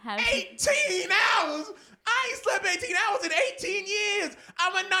 18 hours? I ain't slept 18 hours in 18 years.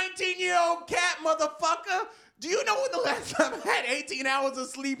 I'm a 19-year-old cat, motherfucker. Do you know when the last time I had 18 hours of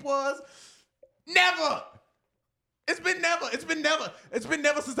sleep was? Never. It's been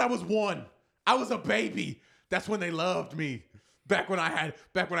never since I was 1. I was a baby. That's when they loved me. Back when I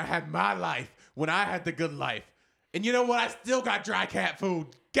had my life, when I had the good life. And you know what? I still got dry cat food.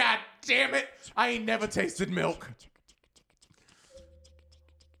 God damn it. I ain't never tasted milk.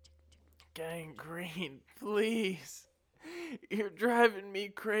 Gangrene, please. You're driving me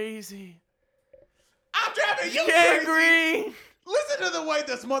crazy. I'm driving you crazy. Gangrene. Listen to the way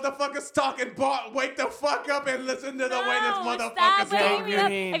this motherfucker's talking, Bart. Wake the fuck up and listen to the way this stop motherfucker's waking me up.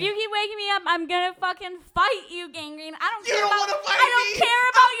 Gangrene. If you keep waking me up, I'm gonna fucking fight you, Gangrene. I don't You care don't about. want to fight I don't me. care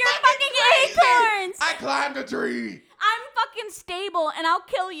about I'm your fucking fucking crazy. acorns. I climbed a tree. I'm fucking stable, and I'll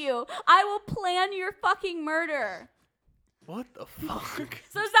kill you. I will plan your fucking murder. What the fuck?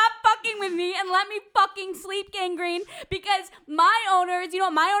 So stop fucking with me and let me fucking sleep, Gangrene. Because my owners, you know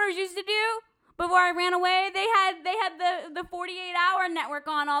what my owners used to do? Before I ran away, they had the 48-hour network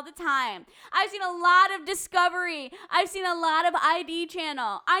on all the time. I've seen a lot of Discovery. I've seen a lot of ID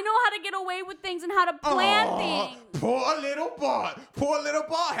channel. I know how to get away with things and how to plan things. Poor little Bart. Poor little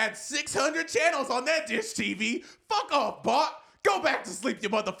Bart had 600 channels on that dish TV. Fuck off, Bart. Go back to sleep, you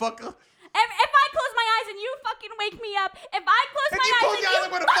motherfucker. If I close my eyes and you fucking wake me up, if I close my eyes and you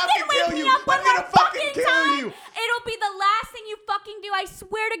I'm gonna fucking fucking kill wake you. me up one I'm gonna more fucking fucking kill time, you. it'll be the last thing you fucking do. I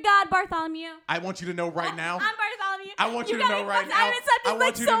swear to God, Bartholomew. I want you to know right now. I'm Bartholomew. I want you to got know me right fucked. now. I haven't slept in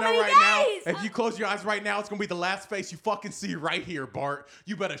like so many days. If you close your eyes right now, it's gonna be the last face you fucking see right here, Bart.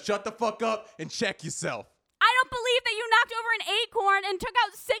 You better shut the fuck up and check yourself. I don't believe that you knocked over an acorn and took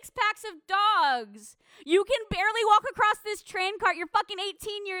out 6 packs of dogs. You can barely walk across this train cart. You're fucking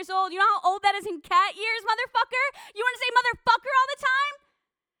 18 years old. You know how old that is in cat years, motherfucker? You want to say motherfucker all the time?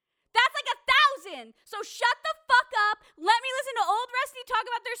 That's like 1,000. So shut the fuck up. Let me listen to old Rusty talk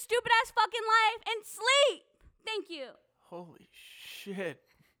about their stupid ass fucking life and sleep. Thank you. Holy shit.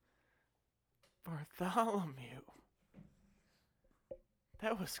 Bartholomew.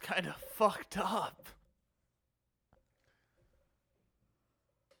 That was kind of fucked up.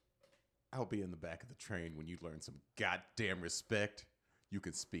 I'll be in the back of the train when you learn some goddamn respect. You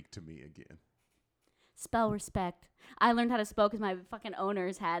can speak to me again. Spell respect. I learned how to spell because my fucking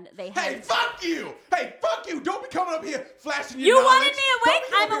owners had. Hey, fuck you! Hey, fuck you! Don't be coming up here flashing your You knowledge. wanted me awake?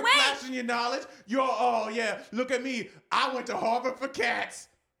 Don't be I'm up here awake. flashing your knowledge. Oh yeah, look at me. I went to Harvard for cats.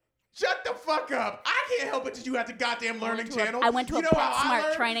 Shut the fuck up. I can't help it that you had the goddamn learning channel. I went to a You know how I PetSmart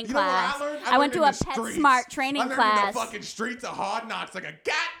learned? training You know where class. I learned? I went learned to in a the streets. PetSmart training I learned class. in the fucking streets of Hard Knocks like a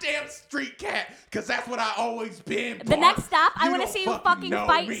goddamn street cat, because that's what I always been, The Bart. next stop, I You want to don't see you fucking fucking know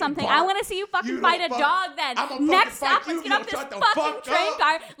fight me, something. Bart. I want to see you fucking You fight a don't dog then. I'ma fucking Next fight stop, you. let's You get off don't this shut the fucking fuck train up.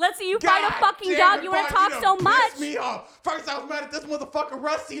 car. Let's see you fight a God fucking damn dog. it, You want to Bart, talk done so much? pissed me off. First, I was mad at this motherfucker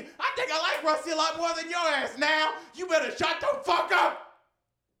Rusty. I think I like Rusty a lot more than your ass now. You better shut the fuck up.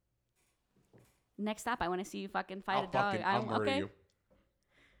 Next stop, I want to see you fucking fight a dog. I'll murder okay. you.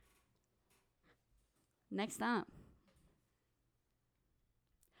 Next stop.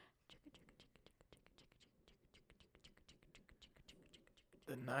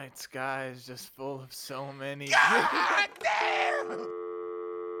 The night sky is just full of so many. God damn!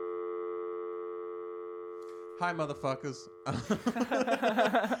 Hi, motherfuckers.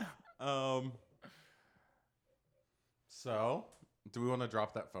 So, do we want to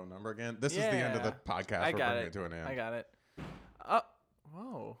drop that phone number again? This is the end of the podcast. I We're got bringing it. to an end. I got it.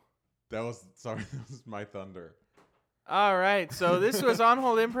 Whoa. That was that was my thunder. All right, so this was On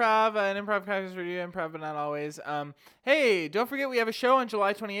Hold Improv, an improv podcast review, improv but not always. Hey, don't forget we have a show on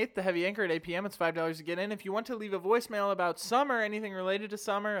July 28th, The Heavy Anchor at 8 p.m. It's $5 to get in. If you want to leave a voicemail about summer, anything related to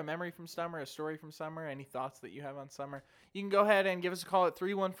summer, a memory from summer, a story from summer, any thoughts that you have on summer, you can go ahead and give us a call at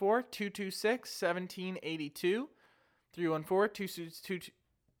 314-226-1782. 314-222.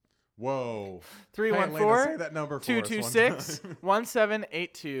 Whoa. 314 say that number for us one 226 time.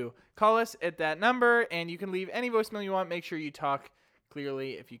 1782. Call us at that number, and you can leave any voicemail you want. Make sure you talk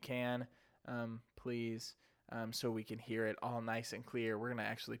clearly if you can, please, so we can hear it all nice and clear. We're going to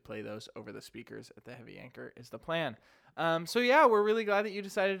actually play those over the speakers at the Heavy Anchor is the plan. So, yeah, we're really glad that you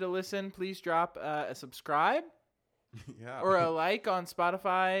decided to listen. Please drop a subscribe. Yeah. Or a like on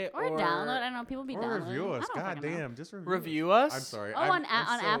Spotify. Or a download. I don't know. People be Or downloading. review us. I don't God fucking know. damn. Just Review us. I'm sorry. Oh, on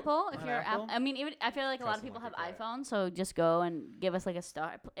Apple. If On you're Apple? I mean, even I feel like a lot of people have Customer feedback. iPhones, so just go and give us like a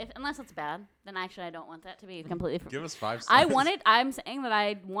star. Unless it's bad, then actually I don't want that to be completely. Give us 5 stars. I'm saying that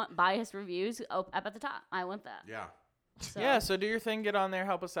I want biased reviews up at the top. I want that. Yeah. So. Yeah, so do your thing. Get on there.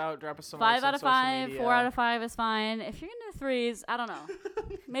 Help us out. Drop us some 5 likes out on of social 5, media. 4 out of 5 is fine. If you're into 3s, I don't know.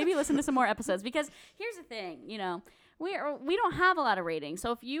 Maybe listen to some more episodes, because here's the thing, we don't have a lot of ratings.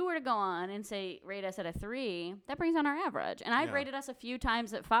 So if you were to go on and say rate us at a 3, that brings down our average. And I've Yeah. rated us a few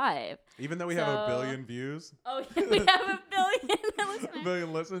times at 5. Even though we have a So- billion views, Oh, yeah, we have a billion a listeners.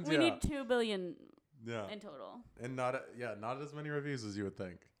 billion listens, We yeah. need 2 billion Yeah. in total. And not as many reviews as you would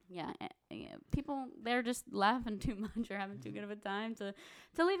think. Yeah, people, they're just laughing too much or having too good of a time to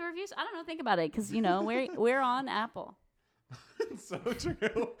leave reviews. I don't know. Think about it, because we're on Apple. It's so true.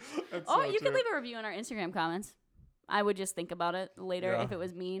 It's Oh, so you true. can leave a review in our Instagram comments. I would just think about it later Yeah. if it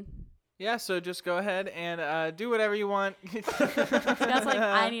was mean. Yeah, so just go ahead and do whatever you want. That's like,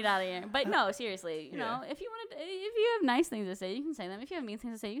 I need out of here. But no, seriously, Yeah. if you have nice things to say, you can say them. If you have mean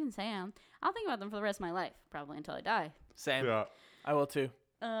things to say, you can say them. I'll think about them for the rest of my life, probably until I die. Same. Yeah. I will too.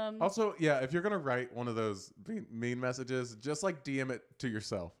 Also, yeah, if you're gonna write one of those mean messages, just like DM it to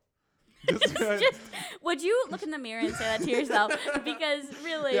yourself. Just, Would you look in the mirror and say that to yourself? Because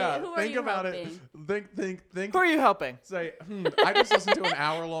really, yeah, who are think you about helping? it. Think. Who are you helping? Say, I just listened to an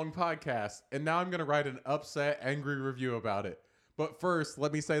hour-long podcast, and now I'm gonna write an upset, angry review about it. But first,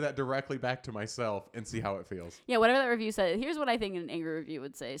 let me say that directly back to myself and see how it feels. Yeah, whatever that review said. Here's what I think an angry review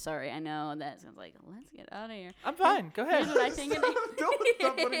would say. Sorry, I know that sounds like, let's get out of here. I'm fine. Go ahead. Here's what I think.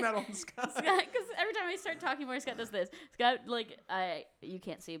 Stop putting that on Scott. Because every time I start talking more, Scott does this. Scott, you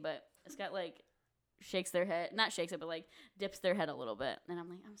can't see, but Scott, shakes their head. Not shakes it, but, dips their head a little bit. And I'm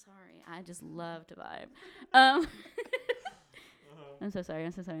like, I'm sorry. I just love to vibe. I'm so sorry.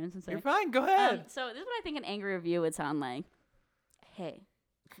 You're fine. Go ahead. So this is what I think an angry review would sound like. Hey,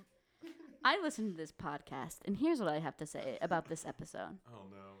 I listened to this podcast, and here's what I have to say about this episode. Oh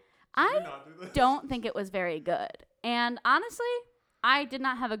no. I don't think it was very good. And honestly, I did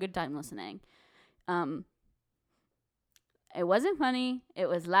not have a good time listening. It wasn't funny. It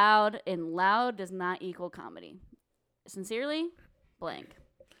was loud, and loud does not equal comedy. Sincerely, blank.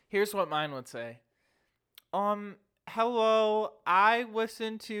 Here's what mine would say. Hello, I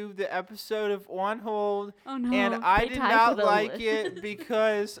listened to the episode of On Hold, Oh no. and I they did typed not the like li- it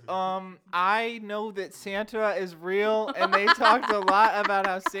because I know that Santa is real, and they talked a lot about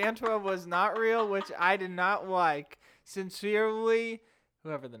how Santa was not real, which I did not like. Sincerely,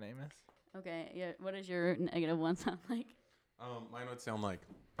 whoever the name is. Okay, yeah. What does your negative one sound like? Mine would sound like,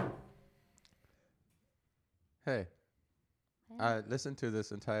 hey, I listened to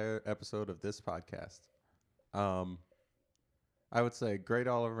this entire episode of this podcast. I would say great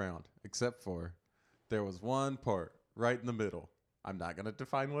all around, except for there was one part right in the middle. I'm not going to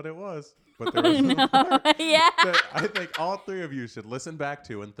define what it was, but there was one No. part Yeah. that I think all 3 of you should listen back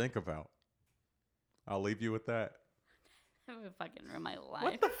to and think about. I'll leave you with that. That would fucking ruin my life.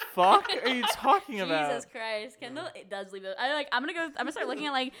 What the fuck are you talking about? Jesus Christ, Kendall, it does leave it. I'm gonna start looking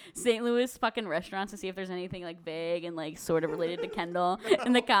at St. Louis fucking restaurants to see if there's anything vague and sort of related to Kendall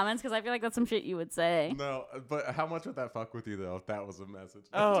in the comments, because I feel like that's some shit you would say. No, but how much would that fuck with you though if that was a message?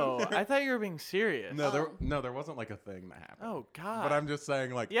 Oh, I thought you were being serious. No, there wasn't a thing that happened. Oh, God. But I'm just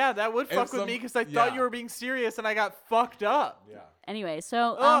saying Yeah, that would if fuck with some- me because I thought yeah. you were being serious and I got fucked up. Yeah. Anyway,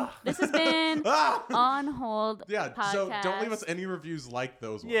 so Ugh. this has been Ah! On Hold Yeah, podcast. so don't leave us any reviews like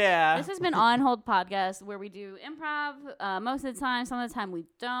those ones. Yeah. This has been On Hold podcast, where we do improv most of the time. Some of the time we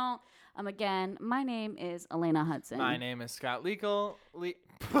don't. Again, my name is Elena Hudson. My name is Scott Legal. Oh,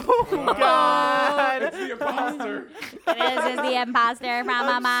 Oh, God. it's the imposter. This is the imposter from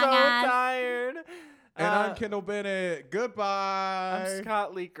I'm Among so Us. tired. And I'm Kendall Bennett. Goodbye. I'm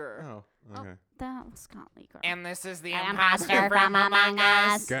Scott Leaker. Oh, okay. That was Scott Leaker. And this is the Imposter from Among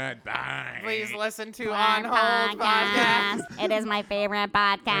Us. Goodbye. Please listen to Our On Hold Podcast. It is my favorite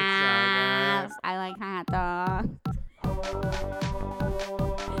podcast. It's so I like hot dogs.